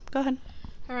Go ahead.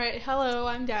 All right. Hello,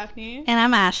 I'm Daphne. And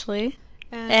I'm Ashley.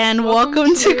 And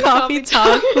welcome to Coffee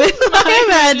Talk with my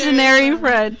imaginary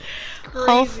friend.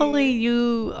 Hopefully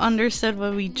you understood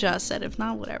what we just said. If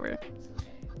not, whatever.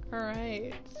 All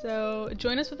right. So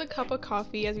join us with a cup of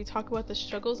coffee as we talk about the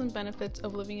struggles and benefits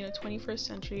of living in a 21st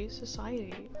century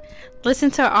society. Listen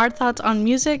to our thoughts on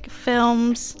music,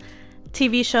 films,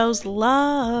 TV shows,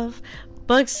 love,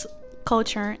 books,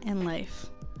 culture, and life.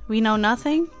 We know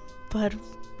nothing, but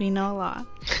we know a lot.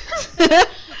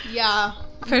 Yeah.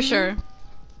 For sure.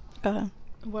 Go ahead.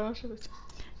 What else should we say?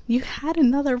 You had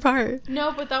another part.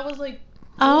 No, but that was like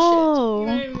bullshit. Oh, You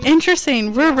know what I mean?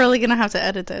 interesting. We're really gonna have to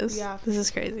edit this. Yeah. This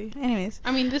is crazy. Anyways.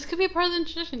 I mean, this could be a part of the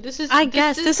tradition. This is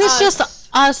just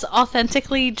us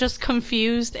authentically just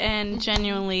confused and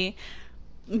genuinely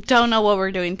don't know what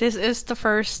we're doing. This is the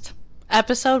first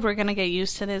episode. We're gonna get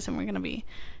used to this and we're gonna be,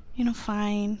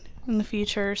 fine in the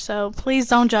future. So please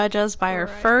don't judge us by our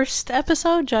first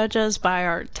episode. Judge us by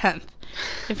our 10th.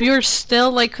 If you're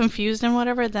still confused and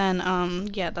whatever, then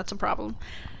that's a problem.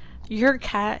 Your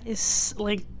cat is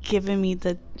giving me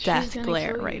the death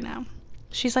glare right now.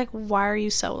 She's like, why are you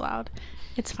so loud?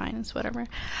 It's fine, it's whatever.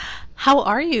 How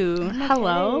are you?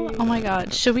 Hello? Oh my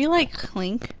god. Should we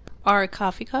clink our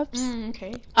coffee cups?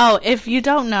 Okay. Oh, if you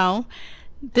don't know,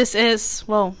 this is,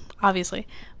 obviously,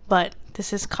 but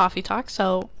this is Coffee Talk,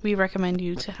 so we recommend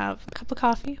you to have a cup of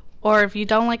coffee. Or if you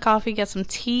don't like coffee, get some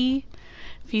tea.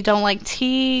 If you don't like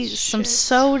tea, some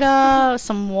soda,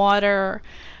 some water.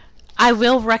 I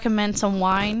will recommend some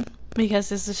wine because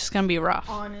this is just going to be rough.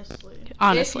 Honestly.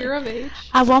 If you're of age.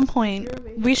 At one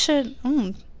point, we should...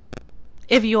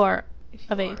 if you are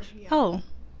of age. Yeah. Oh.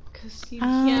 Because you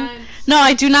can't... No,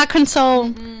 I do not console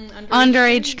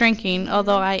underage drinking,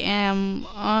 although I am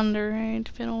underage,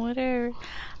 but whatever.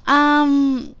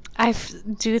 I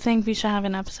do think we should have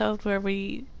an episode where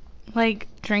we,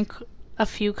 drink a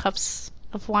few cups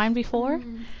of wine before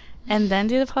and then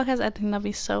do the podcast. I think that'd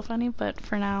be so funny, but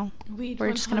for now,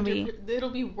 we're just gonna be... It'll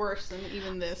be worse than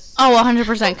even this. Oh,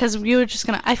 100%, because we were just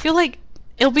gonna... I feel like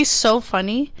it'll be so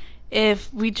funny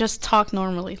if we just talk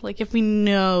normally, if we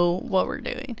know what we're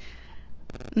doing,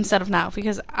 instead of now,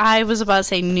 because I was about to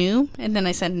say new, and then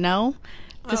I said no.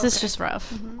 This is just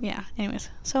rough. Yeah, anyways.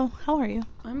 So, how are you?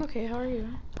 I'm okay, how are you?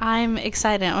 I'm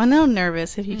excited. I'm a little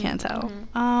nervous, if you can't tell.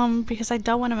 Because I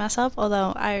don't want to mess up,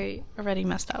 although I already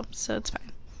messed up, so it's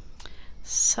fine.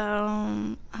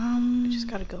 So, You just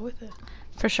gotta go with it.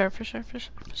 For sure.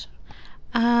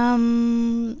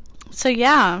 So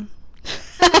yeah.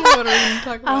 What are we gonna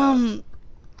talk about?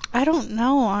 I don't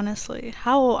know, honestly.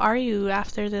 How are you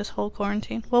after this whole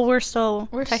quarantine? Well, we're still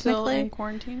technically in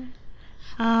quarantine.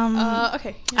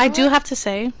 Okay. I do have to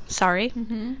say, sorry,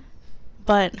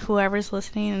 but whoever's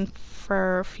listening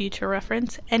for future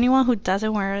reference, anyone who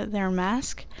doesn't wear their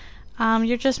mask,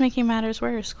 you're just making matters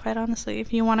worse, quite honestly.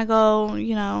 If you want to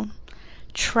go,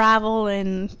 travel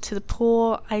and to the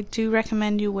pool, I do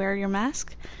recommend you wear your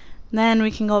mask. Then we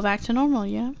can go back to normal,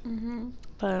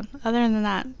 But other than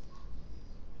that,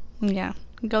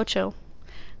 go chill.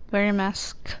 Wear your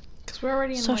mask. Because we're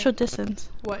already in social distance.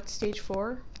 What, stage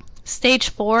 4? Stage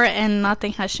 4 and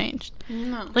nothing has changed.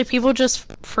 No. People just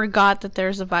forgot that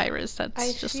there's a virus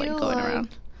that's just going around.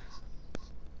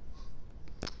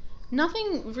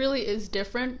 Nothing really is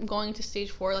different going to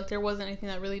stage 4. There wasn't anything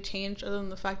that really changed other than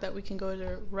the fact that we can go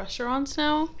to restaurants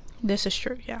now. This is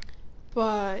true, yeah.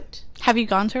 But... Have you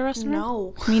gone to a restaurant?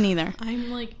 No. Me neither.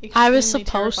 I'm I was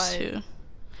supposed to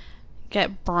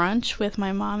get brunch with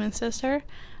my mom and sister,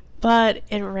 but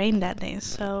it rained that day,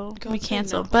 so we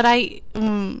canceled. No. But I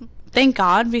thank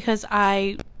God, because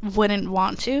I wouldn't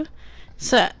want to.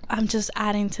 So I'm just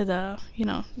adding to the,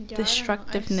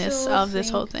 destructiveness of this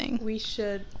whole thing. We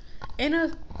should, in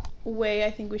a way,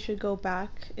 I think we should go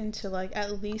back into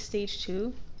at least stage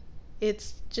 2.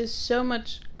 It's just so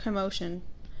much commotion.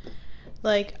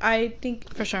 I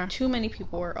think for sure too many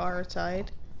people are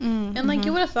outside. And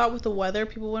you would have thought with the weather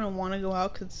people wouldn't want to go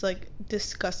out because it's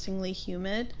disgustingly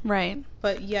humid, right?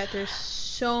 But yet there's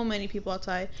so many people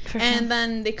outside, and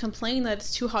then they complain that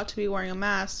it's too hot to be wearing a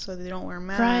mask, so they don't wear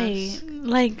masks,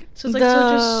 right? So it's the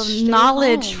just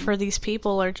knowledge home. For these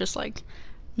people are just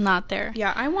not there.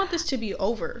 Yeah, I want this to be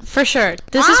over for sure.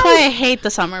 This is why I hate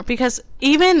the summer, because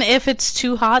even if it's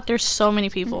too hot, there's so many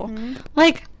people.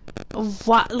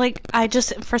 What? I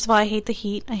just, first of all, I hate the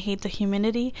heat. I hate the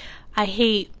humidity. I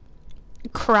hate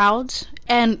crowds.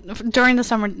 And during the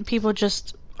summer, people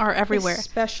just are everywhere.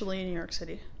 Especially in New York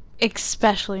City.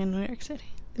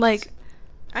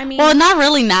 I mean... Well, not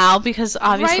really now, because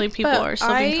obviously people are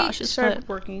still being I cautious. started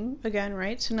working again,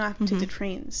 right? So now I have to take the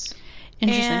trains.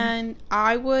 Interesting. And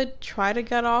I would try to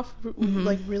get off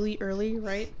like really early,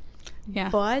 right? Yeah.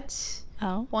 But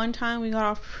Oh. one time we got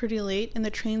off pretty late, and the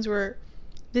trains were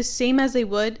the same as they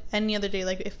would any other day.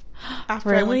 Like if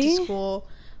after I went to Really? school,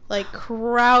 like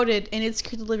crowded, and it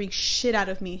scared the living shit out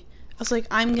of me. I was like,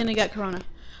 I'm gonna get corona.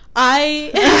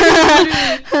 Literally,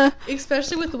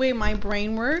 especially with the way my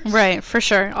brain works. Right, for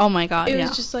sure. Oh my god, It yeah.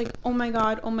 was just like, oh my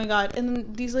god. And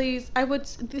then these ladies, people would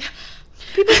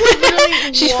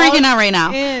literally She's walk freaking out right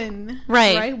now. in,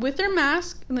 Right. with their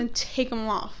mask and then take them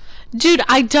off. Dude,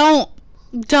 I don't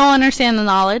understand the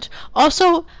knowledge.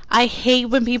 Also, I hate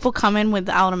when people come in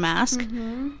without a mask.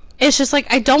 It's just like,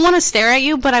 I don't want to stare at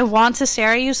you, but I want to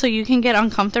stare at you so you can get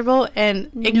uncomfortable and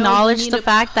No, acknowledge you need the to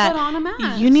fact that put on a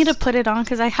mask. you need to put it on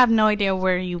because I have no idea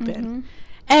where you've been.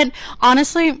 And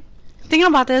honestly, thinking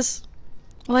about this,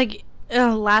 like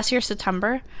last year,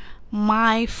 September,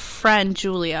 my friend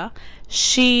Julia,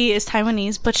 she is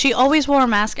Taiwanese, but she always wore a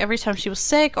mask every time she was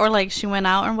sick or like she went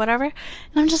out or whatever. And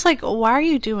I'm just like, why are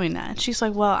you doing that? And she's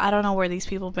like, well, I don't know where these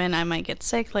people been. I might get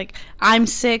sick. Like, I'm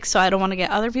sick, so I don't want to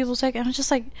get other people sick. And I'm just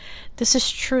like, this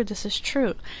is true. This is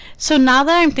true. So now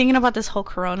that I'm thinking about this whole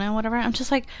corona and whatever, I'm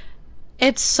just like,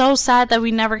 it's so sad that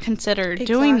we never considered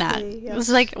doing that. Exactly, It was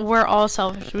like, we're all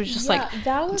selfish. We just like,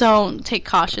 that was don't take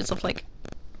cautious of like,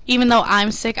 even though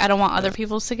I'm sick, I don't want other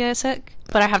people to get sick,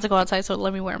 but I have to go outside, so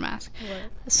let me wear a mask. Right.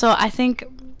 So I think,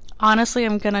 honestly,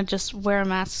 I'm gonna just wear a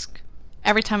mask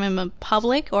every time I'm in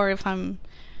public or if I'm,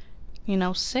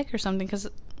 sick or something, because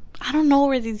I don't know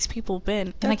where these people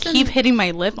been. And I That's keep hitting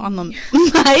my lip on the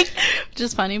mic, which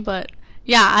is funny, but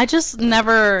yeah, I just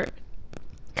never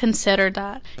considered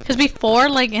that. Because before,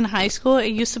 like, in high school, it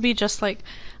used to be just, like,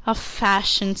 a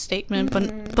fashion statement,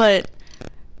 but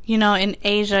in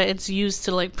Asia, it's used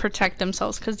to, like, protect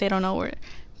themselves because they don't know where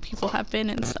people have been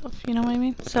and stuff. You know what I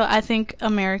mean? So I think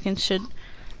Americans should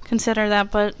consider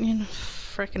that, but,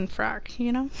 frickin' frack,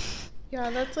 Yeah,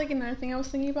 that's like another thing I was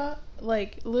thinking about.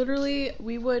 Like, literally,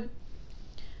 we would,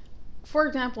 for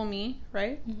example, me,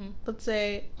 right? Let's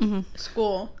say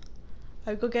school.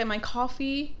 I would go get my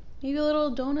coffee, maybe a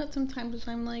little donut sometimes if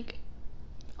I'm like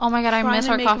Oh my god, I trying miss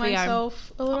to our make coffee.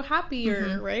 myself a little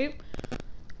happier, right?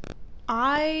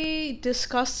 I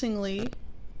disgustingly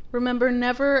remember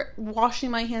never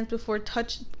washing my hands before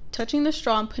touching the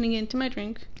straw and putting it into my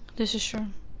drink. This is true.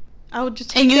 I would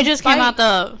just And take you a just came out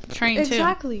bite. the train, too.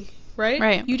 Exactly, right?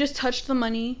 Right. You just touched the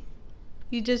money.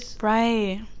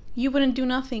 Right. You wouldn't do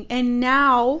nothing. And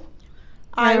now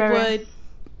I Right.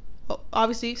 would,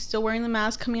 obviously, still wearing the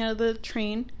mask coming out of the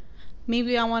train.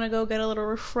 Maybe I want to go get a little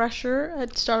refresher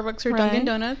at Starbucks or Dunkin' Right.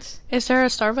 Donuts. Is there a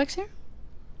Starbucks here?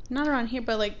 Not around here,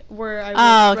 but like where I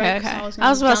Oh, work, okay, right? 'Cause okay. I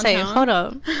was about to say, downtown. hold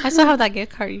up. I still have that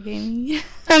gift card you gave me.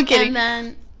 I'm kidding. And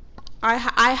then I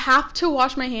have to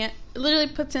wash my hand. Literally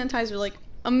put sanitizer like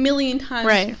a million times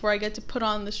Right. before I get to put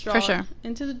on the straw For sure.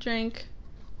 into the drink.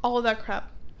 All of that crap.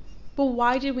 But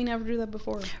why did we never do that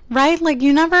before? Right? Like,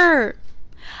 you never...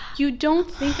 You don't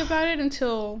think about it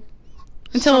until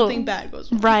something bad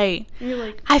goes wrong. Right. And you're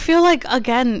like, I feel like,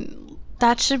 again,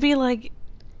 that should be, like,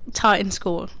 taught in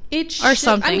school. it should, Or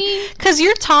something. I mean, Because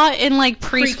you're taught in, like,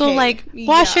 preschool, Pre-K, like,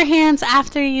 wash yeah. your hands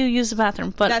after you use the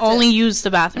bathroom. But That's only it. use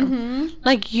the bathroom. mhm.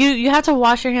 Like, you have to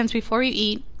wash your hands before you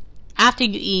eat, after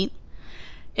you eat.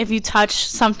 If you touch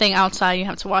something outside, you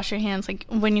have to wash your hands. Like,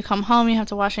 when you come home, you have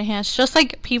to wash your hands. Just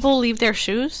like people leave their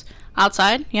shoes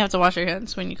outside, you have to wash your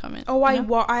hands when you come in. Oh, you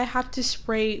know? I have to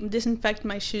disinfect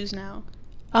my shoes now.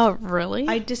 Oh, really?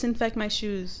 I disinfect my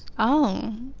shoes.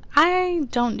 Oh, I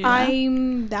don't do that.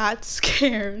 I'm that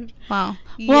scared. Wow.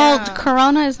 Well, Yeah.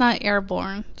 corona is not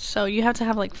airborne, so you have to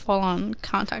have, like, full-on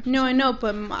contact. No, I know,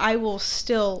 but I will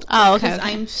still. Oh, okay, Because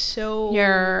okay. I'm so.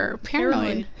 You're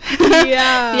paranoid.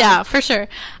 Yeah. Yeah, for sure.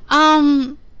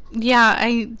 Yeah,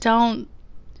 I don't...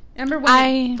 Remember when I-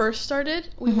 it first started?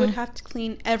 We would Mhm. have to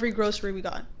clean every grocery we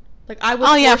got. Like, I would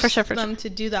Oh, yeah, force for sure, for them to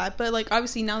do that. But, like,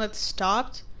 obviously now that's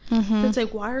stopped. Mhm. It's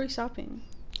like, why are we stopping?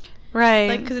 Right.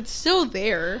 Like, because it's still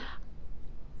there.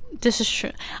 This is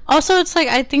true. Also, it's like,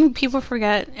 I think people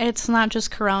forget it's not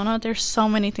just corona. There's so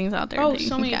many things out there Oh, that you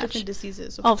so can many catch. different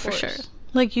diseases. Of Oh, course. for sure.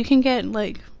 Like, you can get,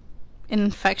 like, an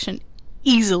infection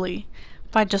easily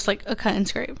by just, like, a cut and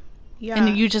scrape. Yeah.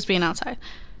 And you just being outside.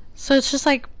 So it's just,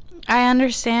 like, I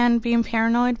understand being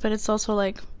paranoid, but it's also,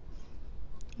 like,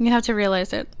 you have to realize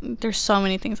that there's so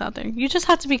many things out there. You just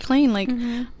have to be clean. Like,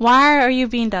 Mhm. why are you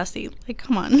being dusty? Like,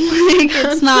 come on. Like,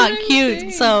 That's it's not what I'm cute.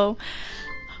 saying. So,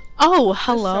 oh,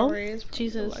 hello. Sorry, it's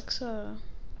Jesus. Alexa.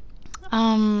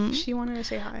 Um, She wanted to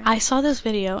say hi. I saw this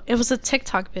video. It was a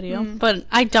TikTok video, Mm. but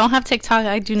I don't have TikTok.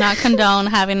 I do not condone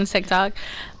having a TikTok.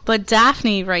 But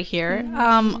Daphne right here,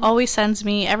 always sends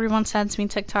me, everyone sends me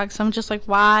TikToks. I'm just like,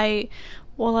 why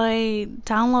will I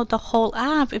download the whole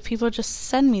app if people just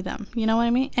send me them? You know what I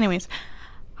mean? Anyways,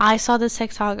 I saw this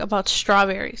TikTok about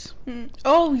strawberries.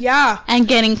 Oh, yeah. And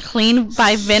getting cleaned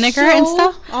by vinegar and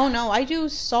stuff. Oh, no. I do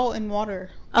salt and water.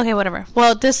 Okay, whatever.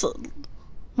 Well,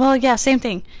 yeah, same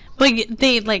thing. But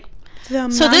they, like, so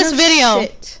this video,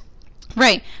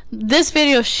 right, this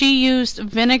video, she used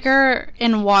vinegar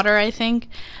and water, I think,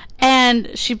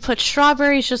 and she put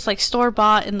strawberries just, like,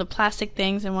 store-bought in the plastic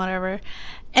things and whatever.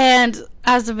 And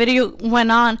as the video went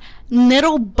on,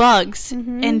 little bugs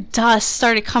and dust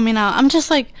started coming out. I'm just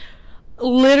like,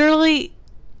 literally,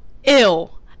 ew.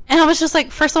 And I was just like,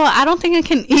 first of all, I don't think I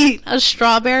can eat a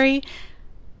strawberry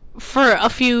for a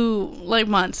few, like,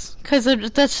 months. Because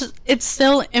it's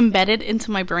still embedded into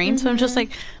my brain. So I'm just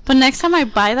like, but next time I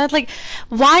buy that, like,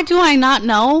 why do I not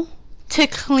know to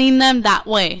clean them that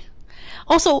way?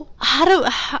 Also,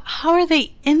 how are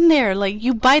they in there? Like,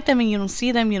 you bite them and you don't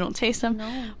see them, you don't taste them,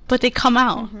 but they come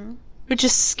out, which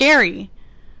is scary.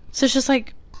 So it's just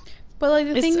like... But, like,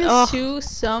 the thing is, too,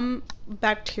 some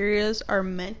bacterias are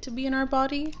meant to be in our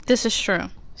body. This is true.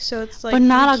 So it's like... But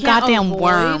not a goddamn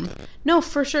worm. No,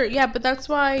 for sure. Yeah, but that's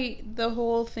why the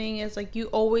whole thing is, like, you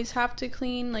always have to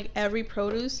clean, like, every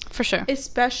produce. For sure.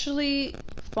 Especially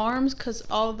farms, because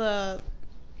all the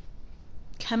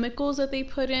chemicals that they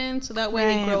put in, so that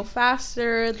way they grow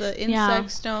faster, the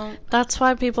insects don't. That's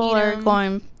why people are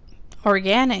going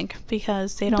organic,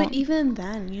 because they don't. But even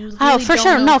then, you for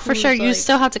sure, no, for sure, you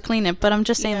still have to clean it. But I'm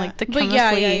just saying, like, the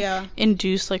chemically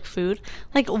induced, like, food,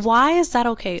 like, why is that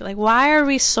okay? Like, why are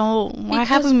we so? Why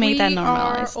have we made that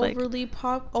normalized? Like,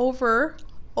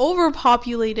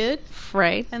 overpopulated,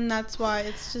 right? And that's why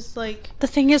it's just like, the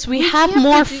thing is, we have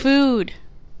more food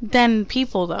than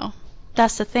people, though.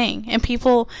 That's the thing. And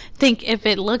people think if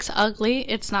it looks ugly,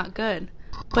 it's not good.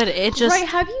 But it just... Right,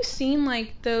 have you seen,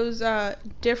 like, those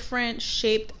different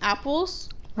shaped apples?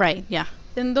 Right, yeah.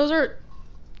 And those are...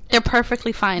 They're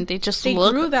perfectly fine. They just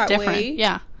look grew that different. Way.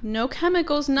 Yeah. No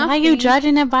chemicals, nothing. Why are you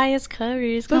judging it by its color?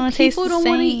 It's going to taste the same. But people don't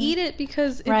want to eat it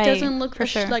because it doesn't look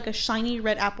like a shiny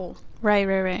red apple.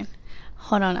 Right.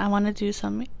 Hold on. I want to do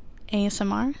some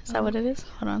ASMR. Is that what it is?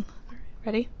 Hold on.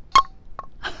 Ready?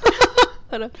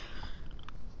 Hold on.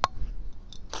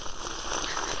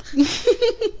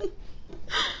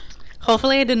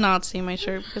 Hopefully I did not see my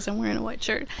shirt because I'm wearing a white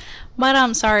shirt, but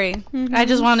I'm sorry. I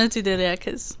just wanted to do that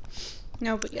because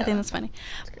I think that's funny.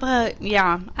 But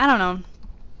yeah, I don't know,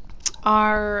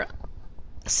 our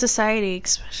society,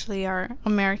 especially our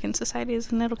American society,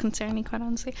 is a little concerning, quite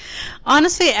honestly.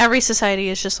 Every society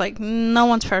is just like, no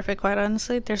one's perfect, quite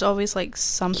honestly. There's always like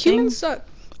something. Humans suck.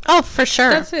 Oh, for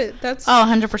sure. That's it.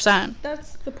 100%.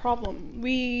 That's the problem.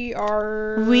 We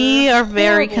are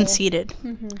very conceited.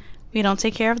 We don't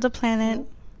take care of the planet.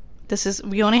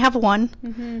 We only have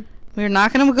one. We're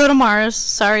not gonna go to Mars.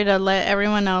 Sorry to let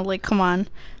everyone know. Like, come on.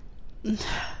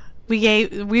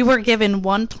 We were given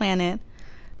one planet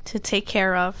to take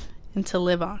care of and to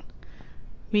live on.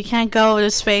 We can't go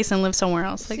to space and live somewhere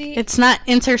else. Like, it's not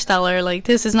Interstellar. Like,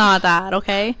 this is not that,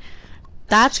 okay?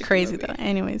 That's crazy though.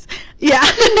 Anyways, yeah.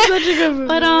 Such a good movie.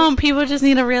 But people just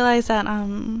need to realize that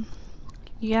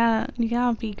you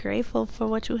gotta be grateful for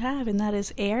what you have, and that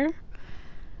is air,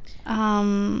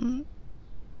 and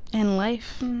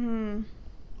life. You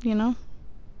know.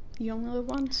 You only live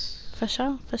once. For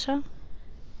sure.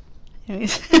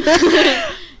 Anyways.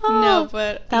 No,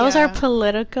 but that was our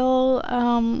political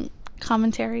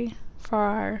commentary for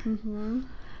our.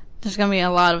 There's gonna be a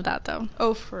lot of that, though.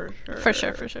 Oh, for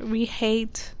sure. For sure. We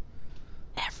hate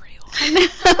everyone.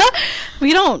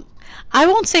 We don't. I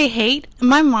won't say hate.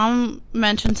 My mom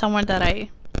mentioned someone that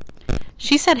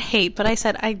she said hate, but I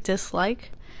said I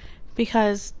dislike,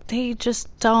 because they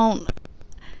just don't.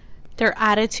 Their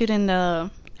attitude and I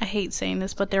hate saying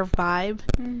this, but their vibe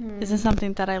isn't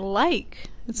something that I like.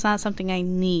 It's not something I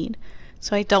need.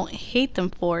 So I don't hate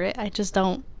them for it. I just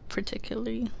don't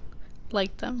particularly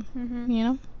like them. You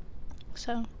know?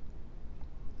 So,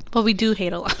 but we do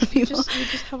hate a lot of people. We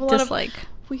just have a lot of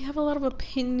we have a lot of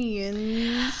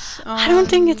opinions. I don't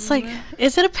think it's like,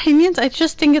 is it opinions? I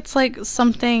just think it's like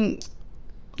something.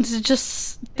 It's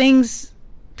just things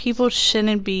people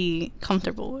shouldn't be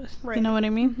comfortable with. Right. You know what I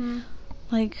mean?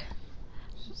 Like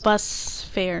bus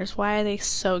fares. Why are they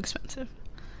so expensive?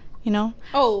 You know?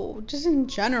 Oh, just in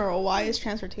general, why is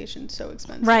transportation so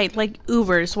expensive? Right, like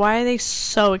Ubers. Why are they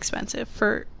so expensive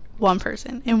for one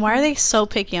person? And why are they so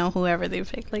picky on whoever they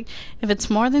pick? Like, if it's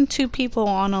more than 2 people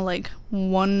on a like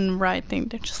one ride thing,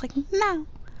 they're just like, no.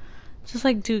 Just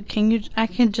like, dude, I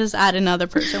can just add another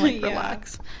person, like,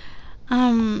 relax.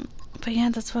 But yeah,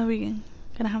 that's what we're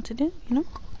gonna have to do, you know?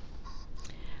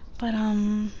 But,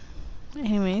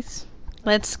 anyways,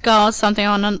 let's go something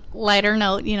on a lighter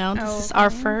note, you know? This is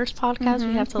our first podcast.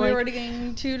 We have to, We're already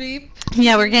getting too deep.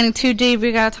 Yeah, we're getting too deep.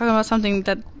 We gotta talk about something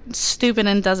that's stupid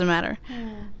and doesn't matter.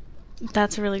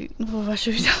 That's really... What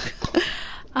should we talk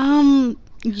about?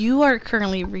 You are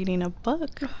currently reading a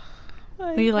book.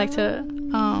 Would you like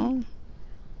to,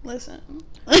 Listen.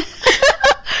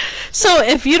 So,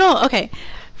 if you don't... Okay,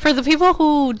 for the people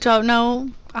who don't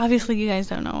know... Obviously, you guys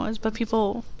don't know us, but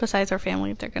people besides our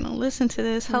family, if they're gonna listen to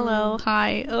this, hello,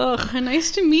 hi, ugh.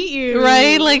 Nice to meet you.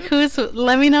 Right? Like,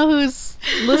 let me know who's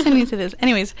listening to this.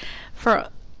 Anyways, for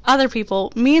other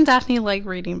people, me and Daphne like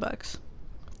reading books.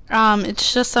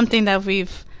 It's just something that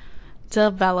we've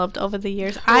developed over the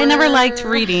years. I never liked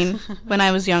reading when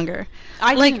I was younger.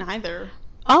 I didn't either.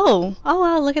 Oh,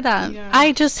 wow, look at that. Yeah.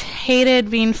 I just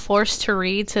hated being forced to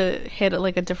read to hit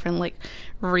like a different like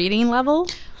reading level.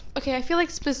 Okay, I feel like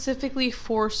specifically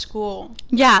for school.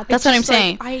 Yeah, that's what I'm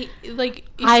saying. I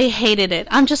hated it.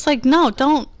 I'm just like, no,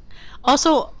 don't.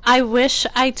 Also, I wish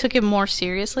I took it more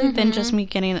seriously than just me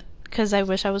getting it, because I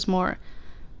wish I was more,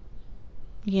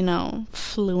 you know,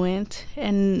 fluent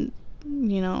and,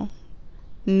 you know,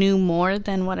 knew more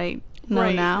than what I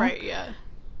know now. Right, yeah.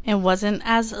 And wasn't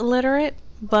as illiterate,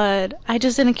 but I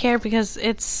just didn't care because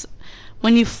it's...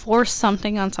 When you force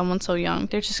something on someone so young,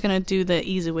 they're just going to do the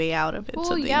easy way out of it,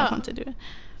 so they don't want to do it.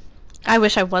 I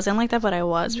wish I wasn't like that, but I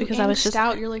was, because I was just...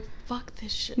 out, you're like, fuck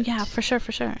this shit. Yeah, for sure.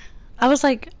 I was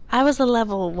like, I was a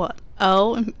level, what,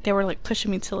 O? And they were, like, pushing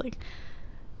me to, like,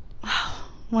 wow,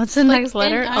 what's the next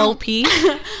letter? O-P?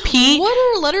 P? What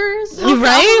are letters?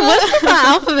 Right? What's the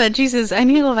alphabet? Jesus, I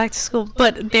need to go back to school.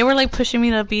 But they were, like, pushing me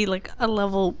to be, like, a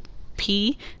level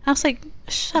P. I was like,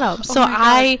 shut up. So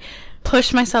I...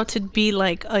 pushed myself to be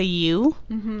like a U,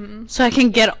 so I can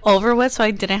get over with, so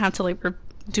I didn't have to like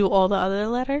do all the other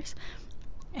letters.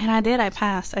 And I did. I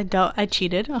passed. I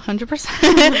cheated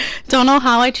 100%. Don't know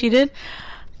how I cheated,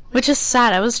 which is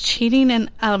sad. I was cheating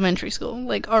in elementary school,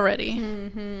 like already.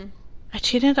 I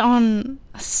cheated on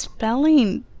a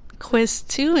spelling quiz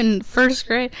too in first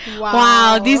grade.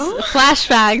 Wow, these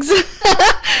flashbacks.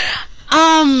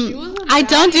 I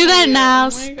don't do that now.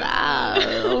 Stop.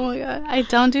 Oh my god. I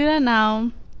don't do that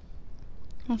now.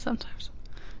 Well, sometimes.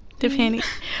 Depending.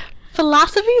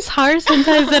 Philosophy is hard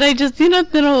sometimes that I just,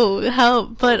 that'll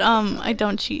help. But, I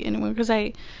don't cheat anymore because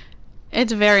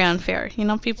it's very unfair. You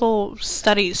know, people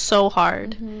study so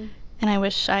hard. And I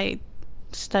wish I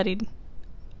studied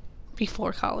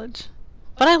before college.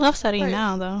 But I love studying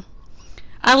now, though.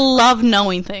 I love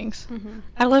knowing things.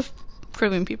 I love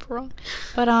proving people wrong.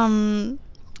 But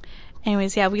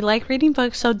anyways, yeah, we like reading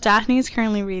books. So Daphne is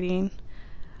currently reading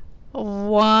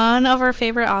one of our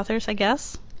favorite authors, I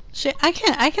guess. I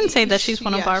can say that she's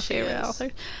one of our favorite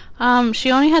authors.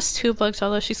 She only has 2 books,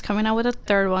 although she's coming out with a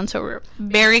 3rd one, so we're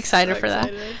very excited for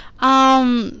that.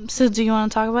 So do you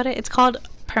want to talk about it? It's called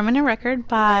Permanent Record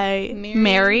by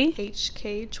Mary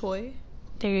H.K. Choi.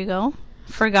 There you go.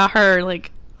 Forgot her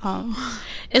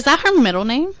is that her middle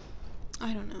name?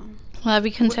 I don't know. Will that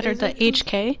be considered the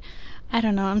HK? I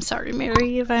don't know. I'm sorry,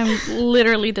 Mary, if I'm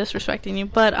literally disrespecting you.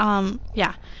 But,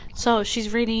 yeah. So,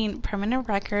 she's reading Permanent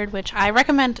Record, which I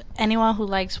recommend anyone who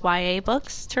likes YA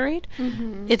books to read.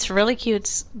 It's really cute.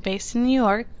 It's based in New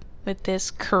York with this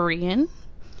Korean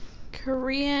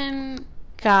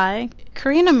guy.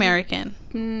 Korean American.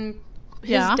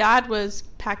 His dad was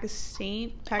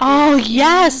Pakistan. Oh,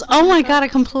 yes. Oh, my God. I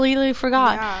completely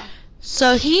forgot. Yeah.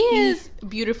 So, he is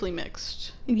beautifully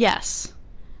mixed. Yes.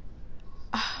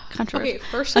 Controversial. Okay,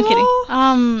 first I'm of kidding.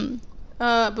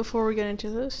 all, before we get into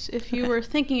this, if you were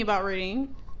thinking about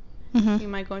reading, you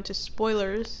might go into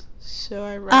spoilers. So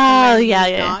I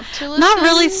recommend not to listen. Not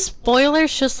really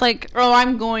spoilers, just like... Oh,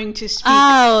 I'm going to speak.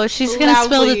 Oh, she's going to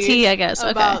spill the tea, I guess.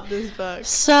 About this book.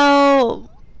 So,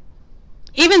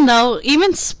 even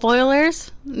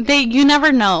spoilers, you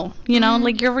never know. You know,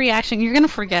 like your reaction, you're going to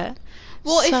forget.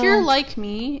 Well, if you're like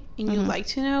me and you like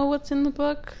to know what's in the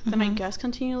book, then I guess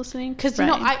continue listening. Because,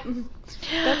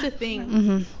 that's the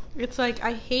thing. It's like,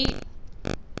 I hate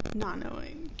not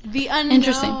knowing. The unknown.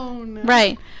 Interesting.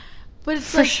 Right. But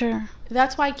it's for sure.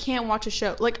 That's why I can't watch a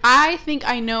show. Like, I think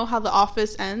I know how The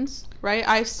Office ends, right?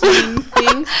 I've seen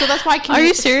things, so that's why I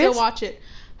can't still watch it.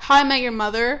 How I Met Your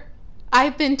Mother,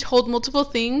 I've been told multiple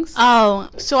things.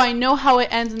 Oh. So I know how it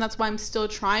ends, and that's why I'm still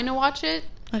trying to watch it.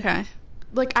 Okay.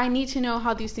 Like, I need to know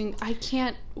how these things... I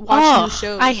can't watch new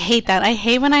shows. I hate that. I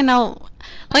hate when I know...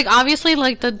 Like, obviously,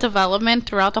 like, the development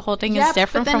throughout the whole thing is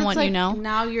different from what you know.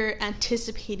 Now you're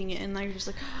anticipating it, and now you're just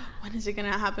like, when is it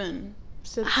going to happen?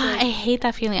 So it's I like, hate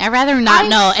that feeling. I'd rather not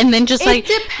know and then just like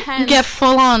depends. get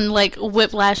full on like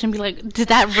whiplash and be like, did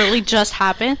that really just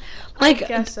happen? Like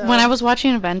guess so. when I was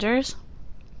watching Avengers,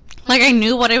 like I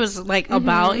knew what it was like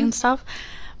about and stuff,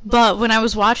 but when I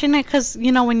was watching it, because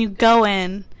you know when you go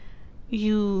in,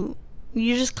 you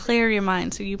just clear your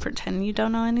mind, so you pretend you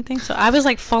don't know anything. So I was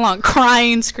like full on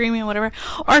crying, screaming, whatever,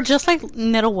 or just like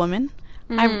Little Women.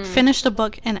 I finished the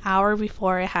book an hour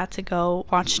before I had to go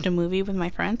watch the movie with my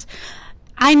friends.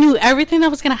 I knew everything that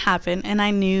was going to happen, and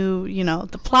I knew, you know,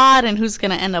 the plot and who's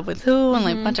going to end up with who and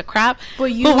like a bunch of crap.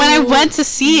 But when I went to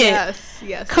see it,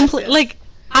 like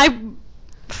I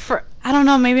don't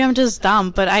know, maybe I'm just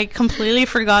dumb, but I completely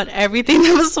forgot everything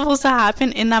that was supposed to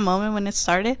happen in that moment when it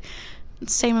started.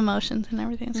 Same emotions and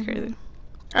everything. It's crazy.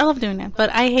 I love doing that,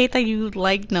 but I hate that you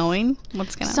like knowing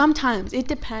what's going to happen. Sometimes it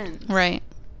depends. Right.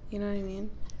 You know what I mean?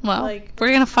 Well, like,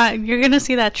 you're going to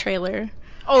see that trailer.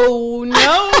 Oh no,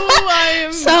 I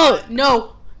am not.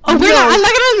 No. Oh, I'm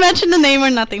not gonna mention the name or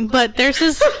nothing, but there's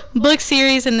this book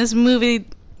series and this movie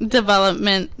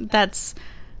development that's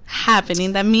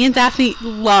happening that me and Daphne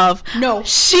love. No,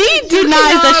 she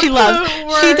denies that she loves.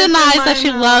 She denies that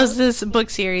she loves this book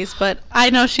series, but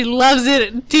I know she loves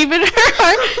it deep in her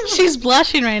heart. She's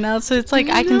blushing right now, so it's like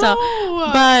I can tell.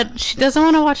 But she doesn't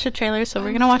want to watch the trailer, so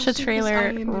we're gonna watch the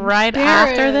trailer right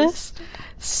after this.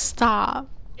 Stop.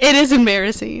 It is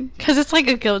embarrassing because it's like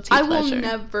a guilty pleasure. I will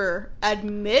never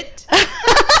admit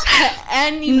to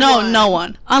anyone. No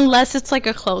one. Unless it's like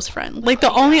a close friend. Like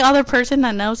the only other person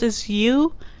that knows is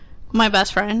you, my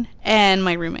best friend, and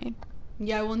my roommate.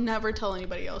 Yeah, I will never tell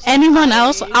anybody else. Anyone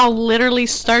else, I'll literally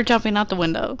start jumping out the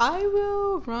window. I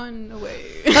will run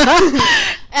away. And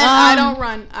I don't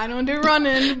run. I don't do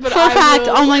running. But for a fact,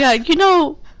 oh my god, you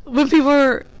know when people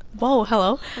are. Whoa,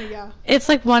 hello. Oh, yeah. It's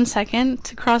like 1 second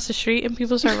to cross the street and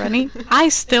people start running. I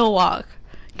still walk.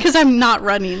 Because I'm not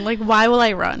running. Like, why will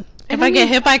I run? If I get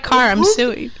hit by a car, I'm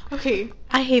suing. Okay.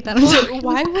 I hate that.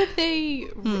 Why would they,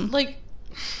 like,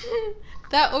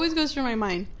 that always goes through my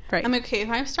mind. Right. I'm like, okay, if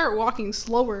I start walking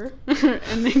slower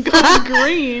and then go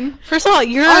green. First of all,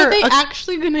 are they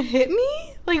actually going to hit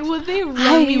me? Like, would they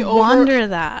run me over? I wonder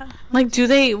that. Like,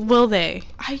 will they?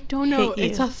 I don't know.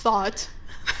 It's a thought.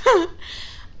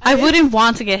 I wouldn't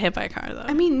want to get hit by a car, though.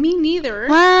 I mean, me neither.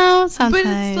 Well, sometimes.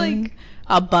 But it's like...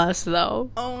 A bus, though.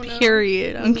 Oh, no.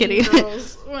 Period. I'm kidding.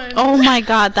 Girls. Oh, my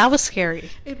God. That was scary.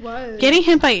 It was. Getting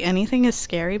hit by anything is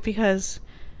scary because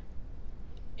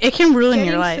it can ruin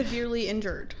your life. Getting severely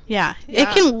injured. Yeah. You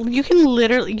can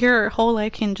literally... Your whole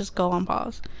life can just go on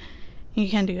pause. You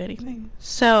can't do anything.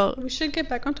 So... We should get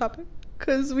back on topic.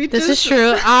 Because This is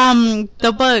true.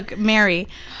 The book, Mary,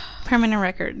 Permanent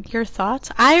Record. Your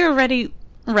thoughts? I already...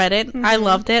 read it. I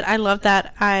loved it. I love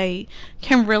that I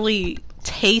can really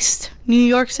taste New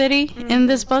York City in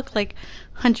this book, like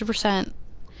 100%.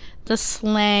 The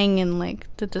slang and like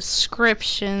the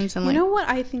descriptions and like, you know what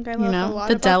I think I love a lot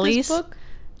the about delis. This book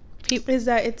is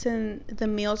that it's in the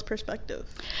male's perspective.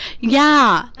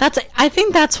 Yeah, I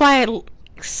think that's why I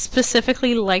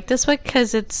specifically like this book,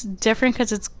 because it's different,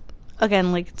 because it's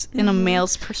again like it's in a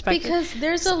male's perspective. Because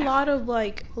there's a lot of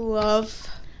like love.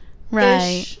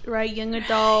 Right, young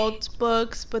adult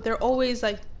books, but they're always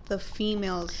like the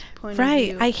female's point of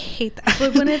view. I hate that.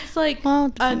 But when it's like a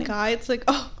guy, it's like,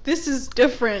 oh, this is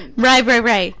different.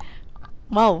 Right.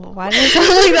 Well, why does it sound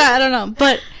like that? I don't know.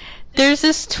 But there's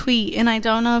this tweet, and I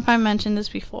don't know if I mentioned this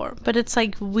before, but it's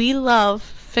like, we love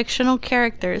fictional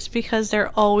characters because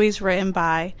they're always written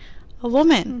by a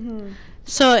woman.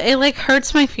 So it like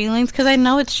hurts my feelings, because I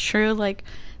know it's true. Like,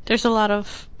 there's a lot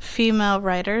of female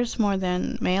writers more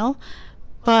than male,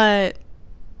 but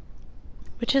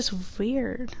which is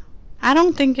weird. I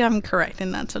don't think I'm correct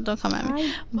in that, so don't come at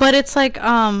me. But it's like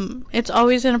it's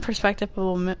always in a perspective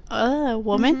of a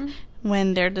woman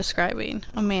when they're describing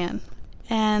a man,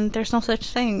 and there's no such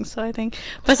thing. So I think,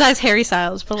 besides Harry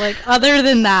Styles, but like other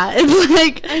than that, it's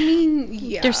like, I mean,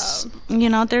 yeah,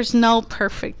 there's no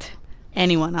perfect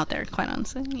anyone out there, quite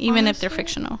honestly, even if they're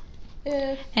fictional.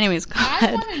 Anyways, go ahead.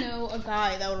 I want to know a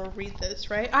guy that will read this,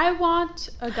 right? I want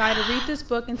a guy to read this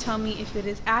book and tell me if it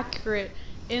is accurate,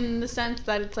 in the sense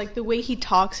that it's like the way he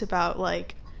talks about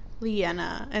like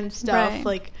Lyanna and stuff. Right.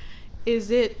 Like, is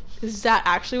that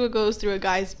actually what goes through a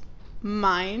guy's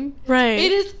mind? Right.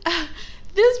 It is.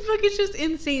 This book is just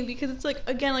insane, because it's like,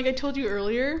 again, like I told you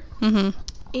earlier.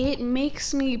 It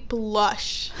makes me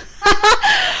blush.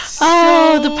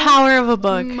 The power of a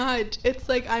book. Much. It's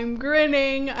like I'm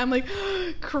grinning. I'm like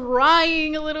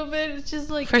crying a little bit. It's just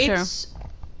like, for sure.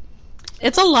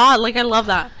 It's a lot. Like, I love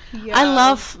that. Yeah. I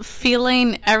love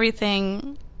feeling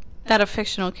everything that a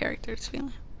fictional character is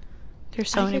feeling. There's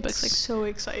so many books like so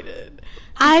excited.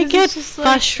 I get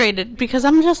frustrated because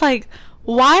I'm just like,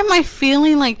 why am I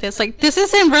feeling like this? Like, this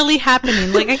isn't really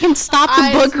happening. Like, I can stop the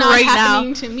book right now. It's not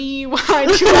happening to me. Why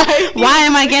do I? Why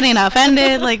am I getting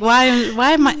offended? Like, why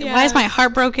is my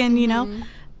heart broken? You know,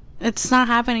 it's not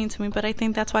happening to me. But I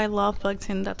think that's why I love books,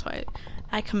 and that's why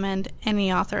I commend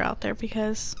any author out there,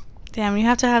 because, damn, you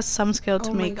have to have some skill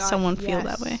to make someone feel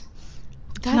that way.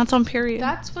 That's on period.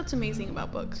 That's what's amazing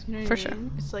about books. You know what I mean? Sure.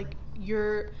 It's like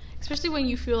especially when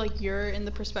you feel like you're in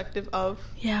the perspective of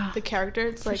the character.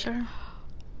 It's like, sure.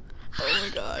 Oh my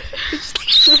god.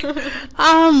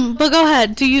 But go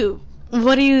ahead.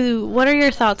 What are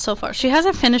your thoughts so far? She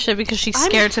hasn't finished it because she's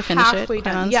scared to finish it.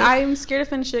 Done. Yeah, I'm scared to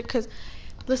finish it because,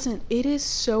 listen, it is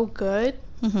so good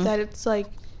that it's like,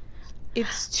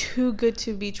 it's too good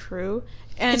to be true.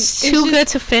 And it's too good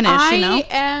to finish,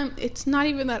 it's not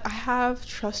even that I have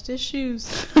trust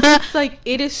issues. It's like,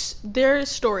 it is their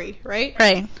story, right?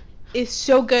 Right. It's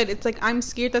so good. It's like, I'm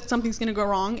scared that something's going to go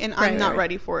wrong, and I'm not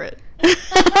ready for it.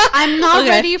 I'm not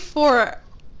ready for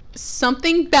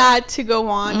something bad to go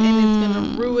on, and it's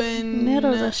going to ruin. You know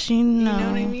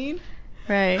what I mean?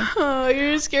 Right. Oh,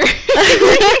 you're scary.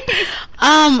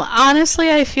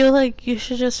 Honestly, I feel like you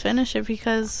should just finish it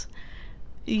because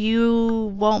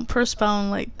you won't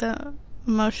postpone like the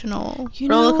emotional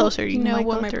roller coaster you know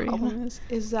what my problem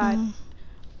is that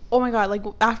oh my god, like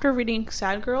after reading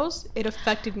Sad Girls, it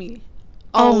affected me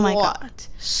a lot. God.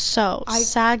 So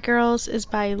Sad Girls is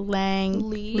by Lang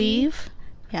Leave.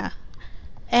 Yeah.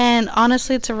 And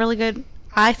honestly, I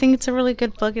think it's a really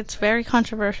good book. It's very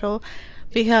controversial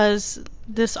because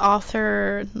this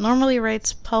author normally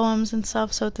writes poems and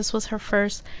stuff, so this was her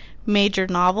first major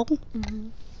novel.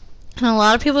 And a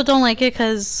lot of people don't like it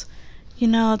because,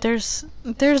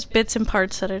 there's bits and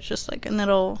parts that are just like a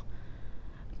little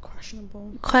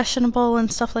questionable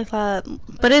and stuff like that.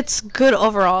 But it's good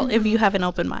overall if you have an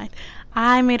open mind.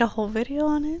 I made a whole video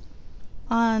on it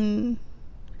on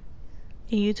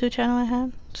a YouTube channel I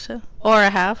had. I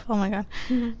have. Oh my god.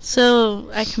 So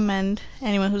I commend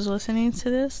anyone who's listening to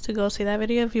this to go see that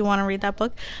video if you want to read that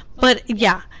book. But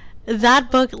yeah,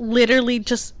 that book literally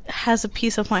just has a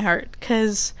piece of my heart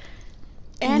because...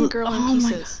 And Girl in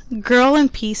Pieces. Girl in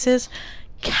Pieces.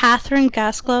 Kathleen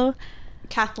Glasgow.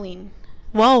 Kathleen.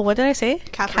 Whoa, what did I say?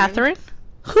 Catherine?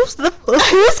 Who's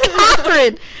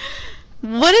Catherine?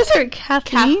 What is her?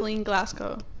 Kathleen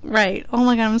Glasgow. Right. Oh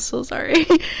my god, I'm so sorry.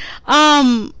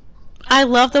 I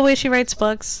love the way she writes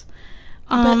books.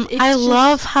 I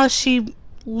love how she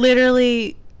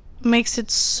literally makes it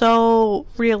so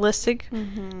realistic.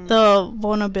 The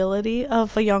vulnerability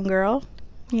of a young girl,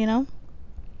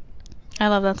 I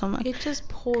love that so much. It just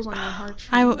pulls on your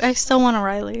heartstrings. I still want a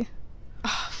Riley.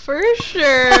 For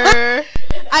sure.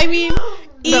 I mean,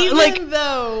 even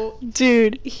though,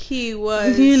 dude, he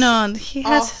was, he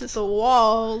has off the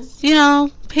walls.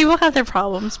 People have their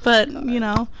problems, but So this is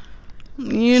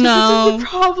the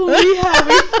problem we have.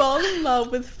 We fall in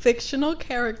love with fictional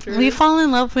characters. We fall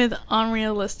in love with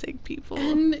unrealistic people,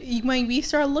 and when we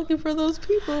start looking for those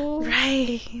people,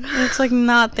 right? It's like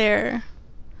not there.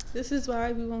 This is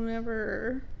why we will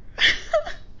never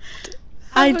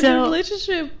have a good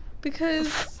relationship,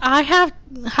 because I have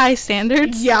high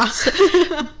standards. Yeah.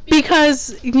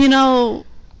 Because,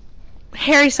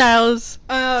 Harry Styles,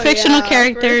 fictional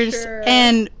characters,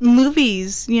 and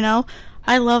movies,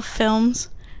 I love films.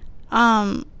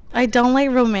 I don't like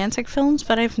romantic films,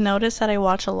 but I've noticed that I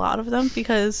watch a lot of them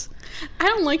because... I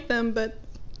don't like them, but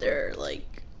they're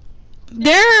like...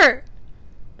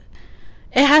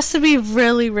 It has to be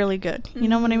really, really good. You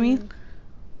know what I mean?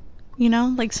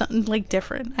 Like something like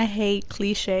different. I hate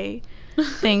cliche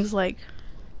things like,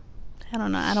 I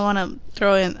don't know. I don't want to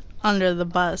throw it under the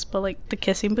bus, but like The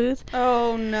Kissing Booth.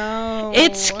 Oh no.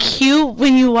 It's cute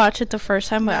when you watch it the first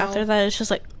time, but after that it's just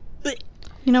like,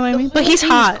 you know what I mean? But he's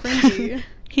hot.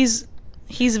 he's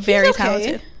very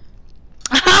talented.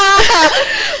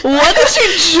 What did you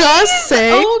just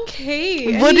say?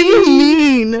 Okay. What do you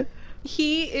mean?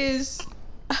 He is...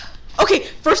 Okay,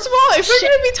 first of all, if we're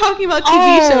going to be talking about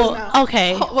TV shows now.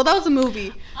 Okay. Well, that was a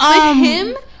movie. Like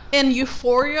him in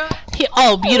Euphoria.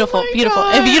 Beautiful, beautiful.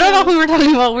 God. If you don't know who we're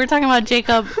talking about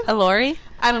Jacob Elordi.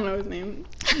 I don't know his name.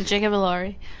 Jacob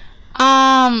Elordi.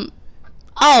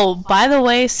 By the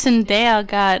way, Zendaya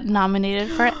got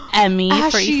nominated for Emmy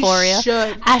for Euphoria.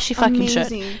 As she fucking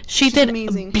should. She did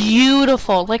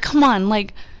beautiful. Like, come on,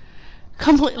 like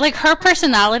her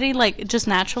personality, like, just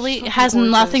naturally has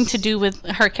nothing to do with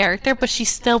her character, but she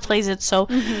still plays it so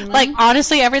like,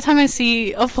 honestly, every time I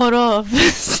see a photo of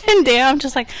Zendaya, I'm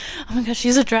just like, oh my god,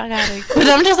 she's a drug addict. But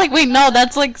I'm just like, wait, no,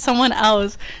 that's like someone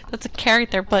else. That's a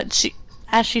character. But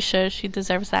as she should. She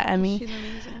deserves that Emmy. She's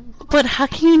amazing. But how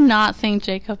can you not think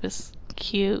Jacob is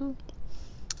cute?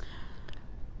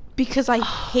 Because I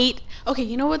hate. Okay,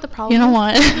 you know what the problem? You know is?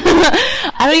 what?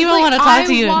 I don't even want to talk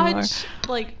to you I anymore. watch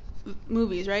like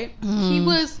movies, right? He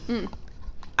was.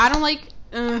 I don't like.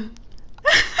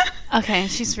 Okay,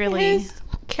 she's really. His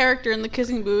character in the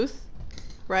kissing booth,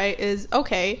 right, is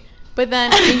okay, but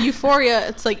then in Euphoria,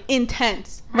 it's like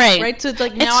intense, right? So it's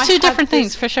like It's now two I have different this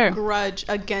things for sure. grudge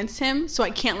against him, so I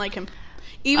can't like him,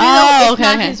 even though it's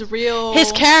not his real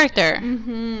his character.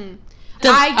 Mm-hmm. The,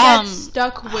 I get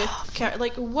stuck with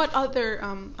like what other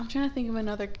I'm trying to think of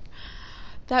another.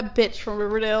 That bitch from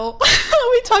Riverdale.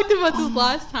 We talked about this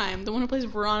last time. The one who plays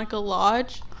Veronica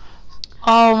Lodge.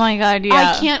 Oh my god,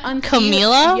 yeah. I can't unsee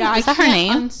Camila? Yeah, is that her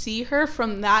name? I can't unsee her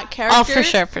from that character. Oh, for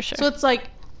sure. So it's like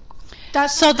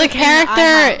that's so the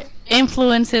character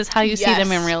influences how you see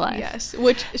them in real life. Yes,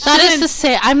 which that is to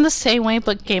say, I'm the same way,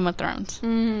 but Game of Thrones.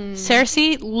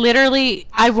 Cersei, literally,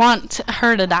 I want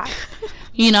her to die.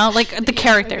 You know, like the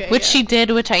character, which she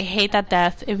did, which I hate that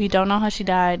death. If you don't know how she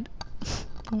died,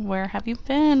 where have you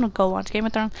been? Go watch Game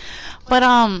of Thrones. But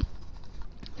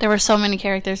there were so many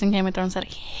characters in Game of Thrones that I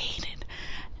hated.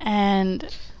 And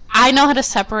I know how to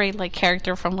separate like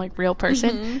character from like real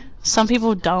person. Some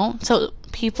people don't. So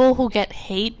people who get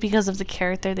hate because of the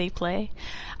character they play,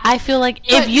 I feel like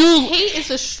but if you hate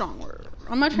is a strong word.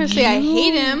 I'm not trying to say I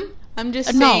hate him. I'm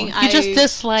just saying you just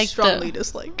dislike strongly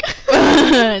dislike.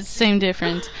 Same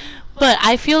difference. But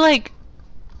I feel like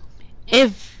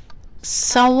if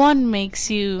someone makes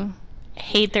you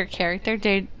hate their character,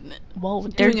 they're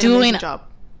doing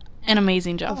an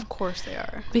amazing job. Of course they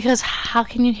are. Because how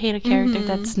can you hate a character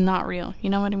that's not real? You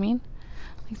know what I mean?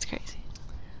 It's crazy.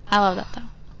 I love that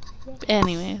though.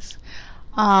 Anyways,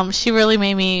 she really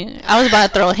made me. I was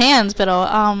about to throw hands, but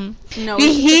no,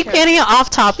 we keep getting off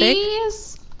topic. He's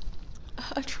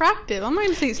attractive. I'm not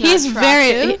gonna say he's not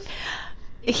attractive.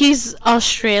 He's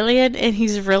Australian and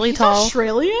he's really tall.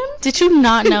 Australian? Did you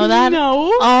not know that? No.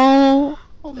 Oh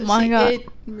my god. It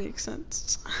makes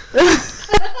sense.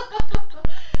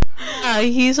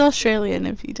 He's Australian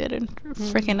if you didn't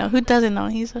freaking know. Who doesn't know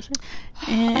he's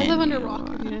Australian? I live under a rock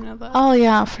if you didn't know that. Oh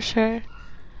yeah, for sure.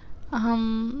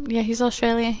 Yeah, he's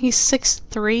Australian. He's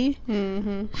 6'3".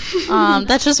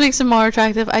 That just makes him more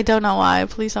attractive. I don't know why.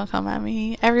 Please don't come at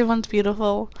me. Everyone's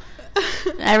beautiful.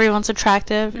 Everyone's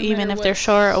attractive, no even if they're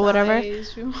short or whatever.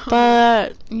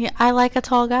 But yeah, I like a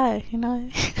tall guy, you know.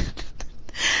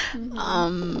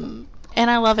 And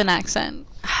I love an accent.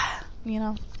 You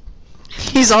know.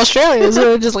 He's Australian,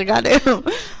 so just like I do.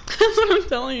 That's what I'm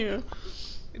telling you.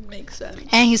 It makes sense.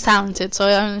 And he's talented, so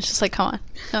I'm just like, come on.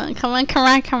 Oh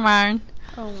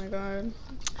my god.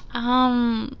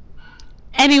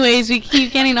 Anyways, we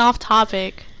keep getting off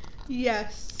topic.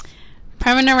 Yes.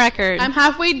 Permanent record. I'm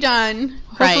halfway done.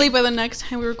 Hopefully by the next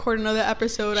time we record another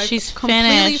episode, She's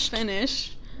completely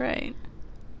finished. Right.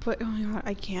 But oh my god,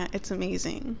 I can't. It's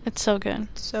amazing. It's so good.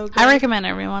 So good. I recommend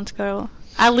everyone to go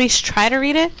at least try to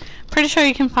read it. Pretty sure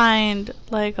you can find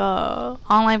like a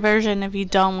online version if you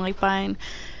don't like buying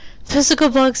physical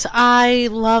books. I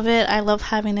love it. I love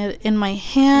having it in my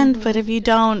hand. But if you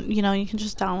don't, you know, you can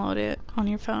just download it on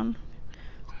your phone.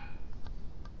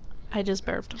 I just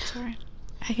burped. I'm sorry.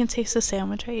 I can taste the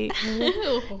sandwich I ate.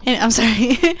 And, I'm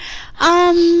sorry.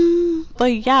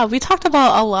 But yeah, we talked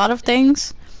about a lot of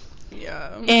things.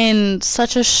 Yeah. In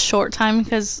such a short time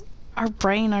because our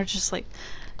brain are just like,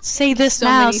 say this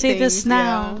now, say this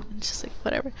now. Yeah. Just like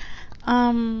whatever.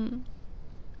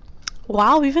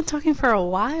 Wow, we've been talking for a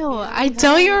while. Yeah, I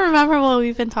don't even remember what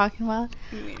we've been talking about.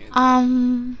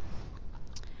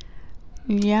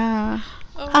 Yeah.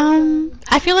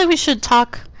 I feel like we should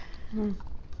talk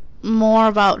more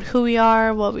about who we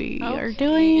are, what we are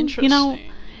doing. You know,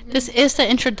 this is the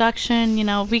introduction. You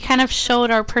know, we kind of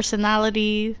showed our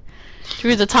personality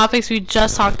through the topics we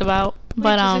just talked about,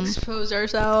 but just expose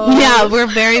ourselves. Yeah, we're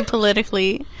very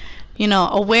politically, you know,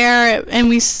 aware, and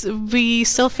we still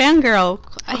fangirl.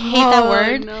 I hate that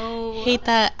word. No. Hate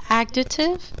that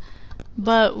adjective,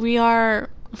 but we are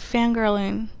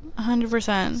fangirling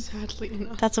 100%. Sadly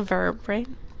enough. That's a verb, right?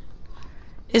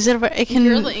 Is it a verb? It can.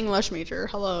 You're the English major.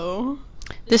 Hello.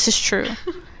 This is true.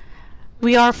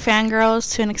 We are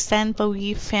fangirls to an extent, but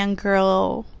we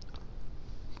fangirl.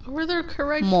 Were there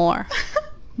correct? More.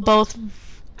 Both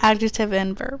adjective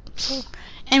and verb. So,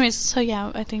 anyways, so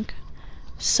yeah, I think.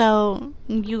 So,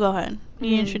 you go ahead.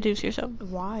 You introduce yourself.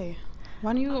 Why?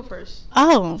 Why don't you go first?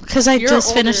 Oh, because I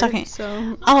just finished talking.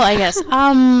 So. Oh, I guess.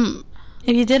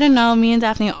 If you didn't know, me and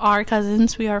Daphne are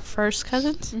cousins. We are first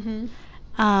cousins.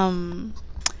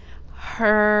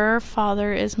 her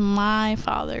father is my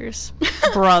father's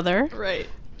brother. Right.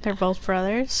 They're both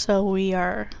brothers, so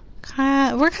we're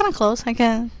kind of close. I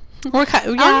don't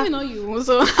even know you.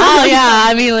 So. Oh yeah,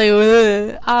 I mean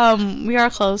like we are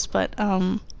close, but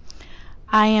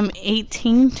I am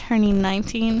 18, turning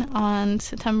 19 on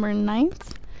September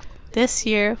 9th this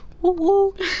year.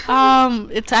 Woo-woo.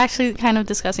 It's actually kind of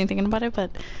disgusting thinking about it, but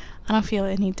I don't feel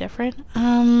any different.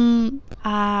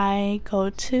 I go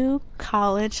to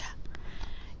college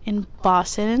in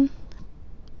Boston.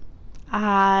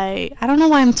 I don't know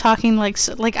why I'm talking like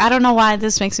I don't know why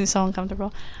this makes me so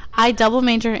uncomfortable. I double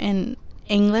major in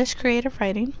English creative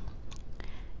writing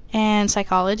and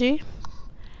psychology.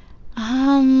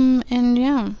 And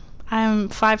yeah, I'm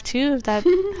 5'2", if that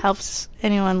helps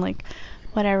anyone, like,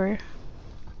 whatever.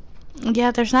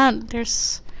 Yeah, there's not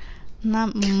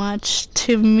much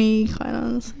to me, quite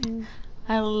honestly.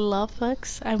 I love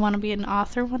books. I want to be an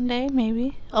author one day,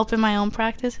 maybe. Open my own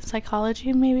practice in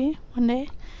psychology, maybe, one day.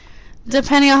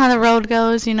 Depending on how the road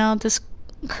goes, you know, this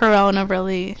corona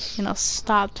really, you know,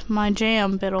 stopped my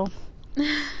jam, Biddle.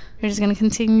 We're just going to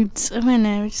continue doing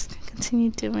it. We're just going to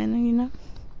continue doing it, you know.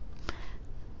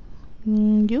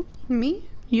 You? Me?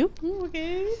 You?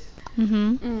 Okay.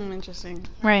 Interesting.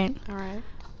 Right. All right.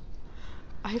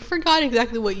 I forgot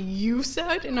exactly what you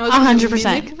said, and I was 100%.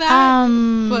 Mimic that.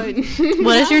 But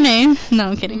what is your name? No,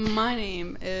 I'm kidding. My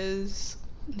name is.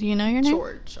 Do you know your name?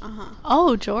 George.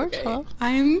 Oh, George. Okay. Hello.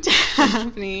 I'm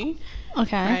Daphne.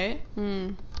 Okay.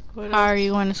 Right. How are you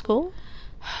going to school?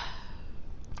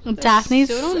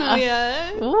 Daphne's. I still don't know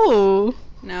yet. Ooh.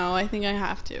 No, I think I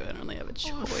have to. I don't really have a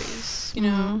choice. You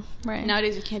know, right.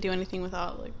 Nowadays you can't do anything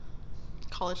without like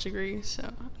college degree.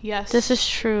 So yes, this is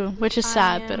true, which is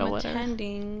sad, but whatever. I'm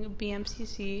attending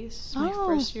BMCC. This is my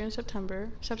first year in September.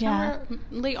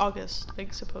 Late August, I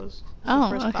suppose.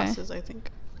 First classes, I think.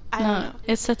 I don't know.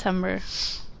 It's September.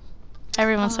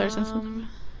 Everyone starts in September.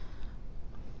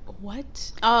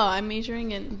 What? Oh, I'm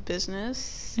majoring in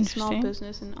business, small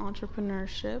business, and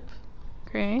entrepreneurship.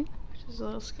 Great. Which is a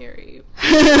little scary.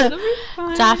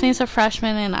 Daphne's a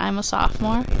freshman and I'm a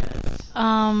sophomore. Yes.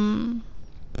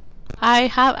 I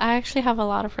actually have a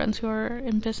lot of friends who are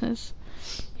in business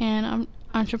and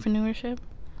entrepreneurship.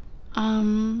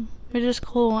 Which is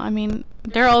cool. I mean,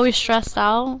 they're always stressed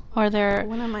out, or their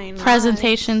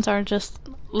presentations are just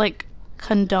like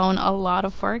condone a lot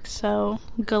of work. So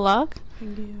good luck.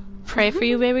 Thank you. Pray for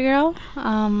you, baby girl.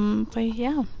 But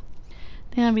yeah, I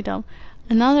think that'd be dope.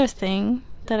 Another thing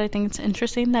that I think it's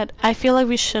interesting, that I feel like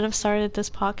we should have started this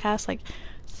podcast like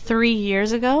 3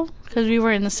 years ago, because we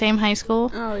were in the same high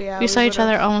school. Oh yeah, we saw each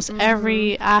other almost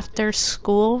every after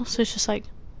school. So it's just like,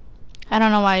 I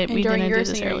don't know why we didn't do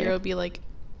this earlier. Year, it would be like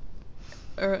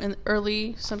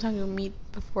early. Sometimes we'll meet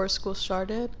before school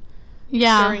started.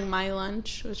 Yeah. During my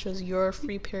lunch, which was your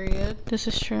free period. This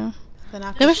is true. Then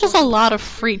after there was just a lot of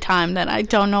free time that I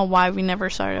don't know why we never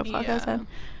started a podcast then.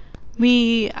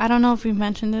 I don't know if we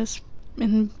mentioned this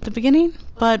in the beginning,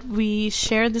 but we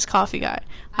shared this coffee guy.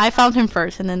 I found him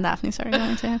first, and then Daphne started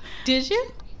going to him. Did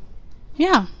you?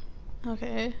 Yeah.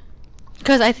 Okay.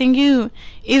 Because I think you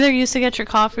either used to get your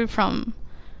coffee from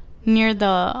near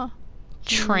the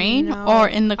train or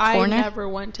in the corner. I never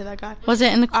went to that guy. Was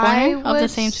it in the corner of the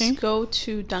same train? I would go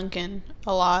to Dunkin'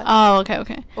 a lot. Oh,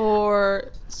 okay.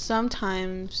 Or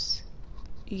sometimes,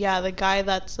 the guy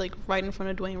that's like right in front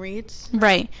of Dwayne Reed's.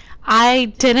 Right.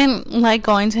 I didn't like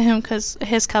going to him because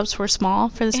his cups were small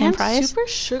for the same price. Super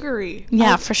sugary.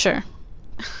 Yeah, for sure.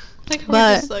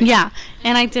 Yeah,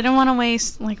 and I didn't want to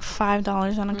waste like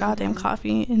 $5 on a goddamn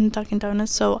coffee in Dunkin'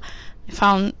 Donuts, so I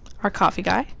found our coffee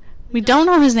guy. We don't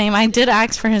know his name. I did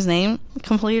ask for his name.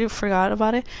 Completely forgot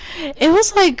about it. It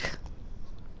was like,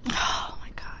 oh my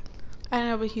god. I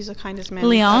know, but he's the kindest man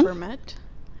Leon? I've ever met.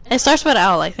 It starts with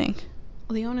L, I think.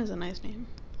 Leon is a nice name.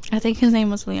 I think his name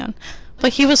was Leon.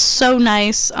 But he was so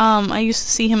nice. I used to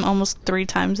see him almost 3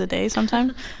 times a day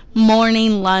sometimes.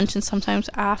 Morning, lunch, and sometimes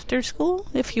after school,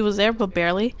 if he was there, but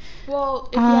barely. Well,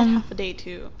 if he had half a day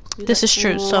too. This is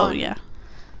true, so yeah.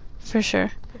 For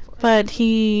sure. But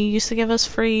he used to give us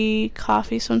free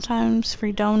coffee sometimes,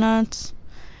 free donuts.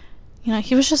 You know,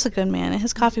 he was just a good man, and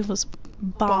his coffee was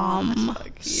bomb.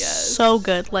 Yes. So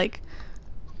good. Like,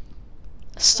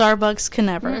 Starbucks can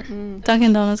never.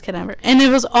 Dunkin' Donuts can never. And it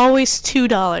was always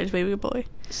 $2, baby boy.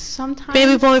 Sometimes.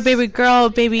 Baby boy, baby girl,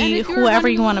 baby whoever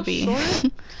you want to be.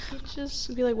 You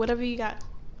just be like, whatever you got.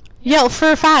 Yo,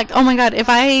 for a fact. Oh my god, if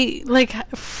I, like,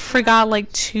 forgot,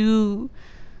 like, 2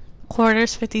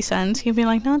 quarters, 50 cents, he'd be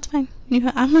like, no, it's fine.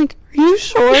 I'm like, are you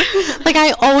sure? Like,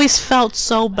 I always felt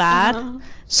so bad.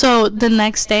 So the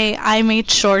next day, I made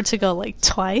sure to go, like,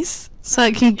 twice. so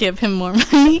I can give him more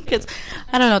money. Because,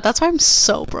 I don't know, that's why I'm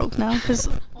so broke now. Because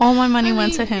all my money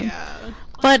went to him. Yeah.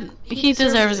 But he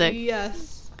deserves it.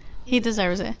 Yes. He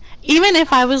deserves it. Even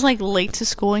if I was, like, late to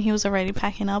school and he was already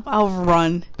packing up, I'll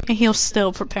run. And he'll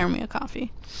still prepare me a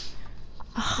coffee.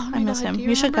 Oh, I miss him.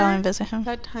 You should go and visit him.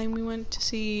 That time we went to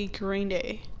see Green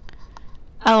Day.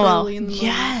 Oh, well. Early in the morning.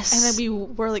 Yes. And then we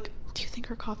were like, do you think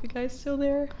our coffee guy's still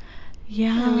there?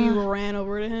 Yeah. And we ran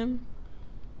over to him.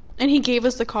 And he gave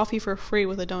us the coffee for free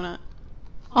with a donut.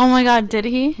 Oh my god, did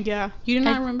he? Yeah. You do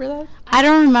not remember that? I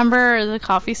don't remember the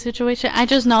coffee situation. I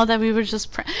just know that we were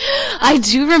just... I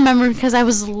do remember because I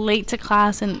was late to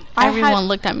class and everyone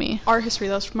looked at me. Art history.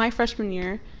 That was my freshman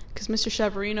year because Mr.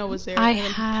 Cheverino was there and then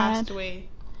he passed away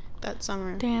that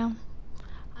summer. Damn.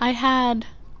 I had...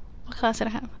 What class did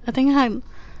I have? I think I had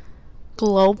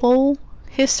global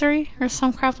history or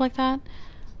some crap like that.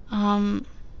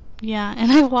 Yeah,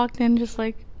 and I walked in just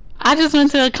like... I just went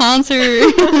to a concert,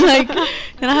 like,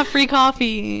 and I have free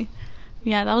coffee.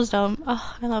 Yeah, that was dumb.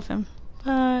 Oh, I love him.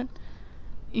 But,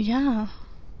 yeah.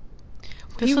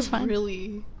 This was fun.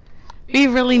 We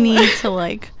really need to,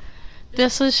 like,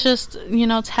 this is just, you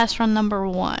know, test run number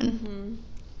 1. Mm-hmm.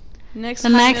 The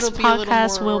next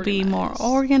podcast will be more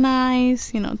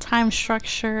organized, you know, time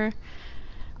structure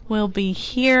will be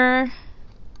here.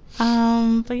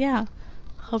 But yeah.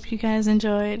 Hope you guys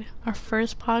enjoyed our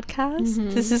first podcast. Mm-hmm.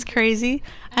 This is crazy.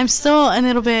 I'm still a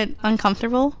little bit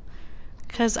uncomfortable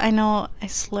because I know I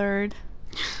slurred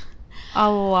a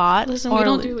lot. Listen, we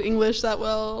don't do English that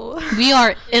well. We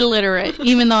are illiterate,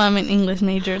 even though I'm an English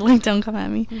major. Like, don't come at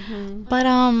me. Mm-hmm. But,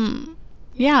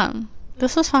 yeah,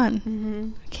 this was fun.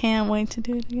 Mm-hmm. Can't wait to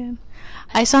do it again.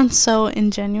 I sound so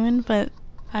ingenuine, but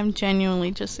I'm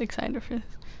genuinely just excited for this.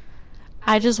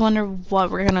 I just wonder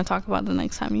what we're going to talk about the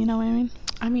next time, you know what I mean?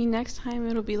 I mean, next time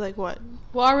it'll be like what?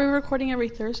 Well, are we recording every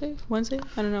Thursday? Wednesday?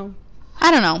 I don't know.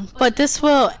 But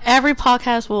every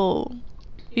podcast will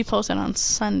be posted on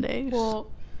Sundays.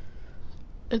 Well,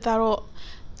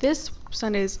 this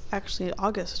Sunday is actually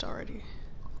August already.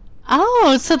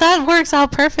 Oh, so that works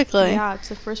out perfectly. Yeah, it's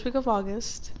the first week of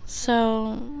August.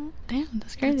 So, damn,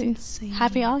 that's crazy. That's insane.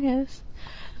 Happy August.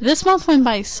 This month went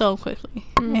by so quickly.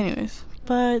 Anyways,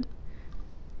 but...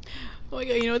 Oh my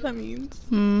god, you know what that means?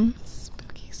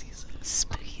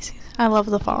 Spooky season. I love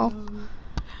the fall.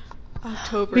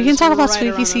 October. We can talk about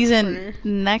spooky season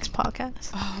next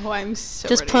podcast. Oh, I'm so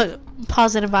just ready. Put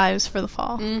positive vibes for the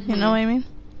fall. Mm-hmm. You know what I mean?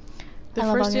 The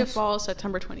first day of fall is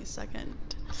September 22nd.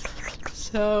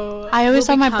 So I always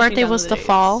thought my birthday was the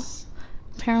fall.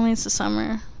 Apparently it's the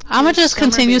summer. I'm gonna just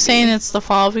continue saying it's the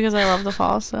fall because I love the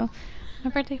fall. So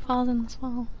my birthday falls in this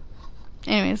fall.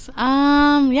 Anyways,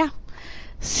 yeah.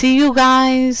 See you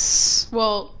guys.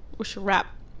 Well, we should wrap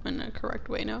in a correct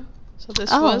way, no? So this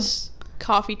was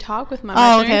Coffee Talk with my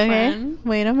imaginary friend.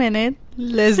 Wait a minute.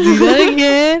 Let's do that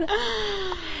again.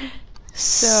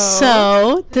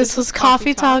 So this was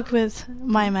Coffee Talk with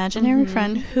my imaginary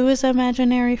friend. Who is an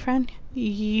imaginary friend?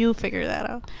 You figure that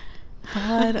out.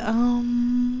 But,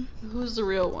 who's the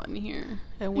real one here?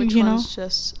 And which one's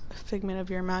just a figment of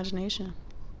your imagination?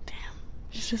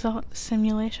 Is this a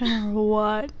simulation or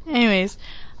what? Anyways,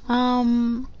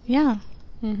 yeah.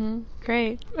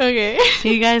 Great. Okay.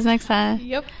 See you guys next time.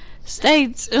 Yep. Stay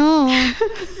tuned. All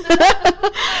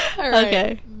right.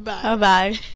 Okay. Bye. Bye-bye.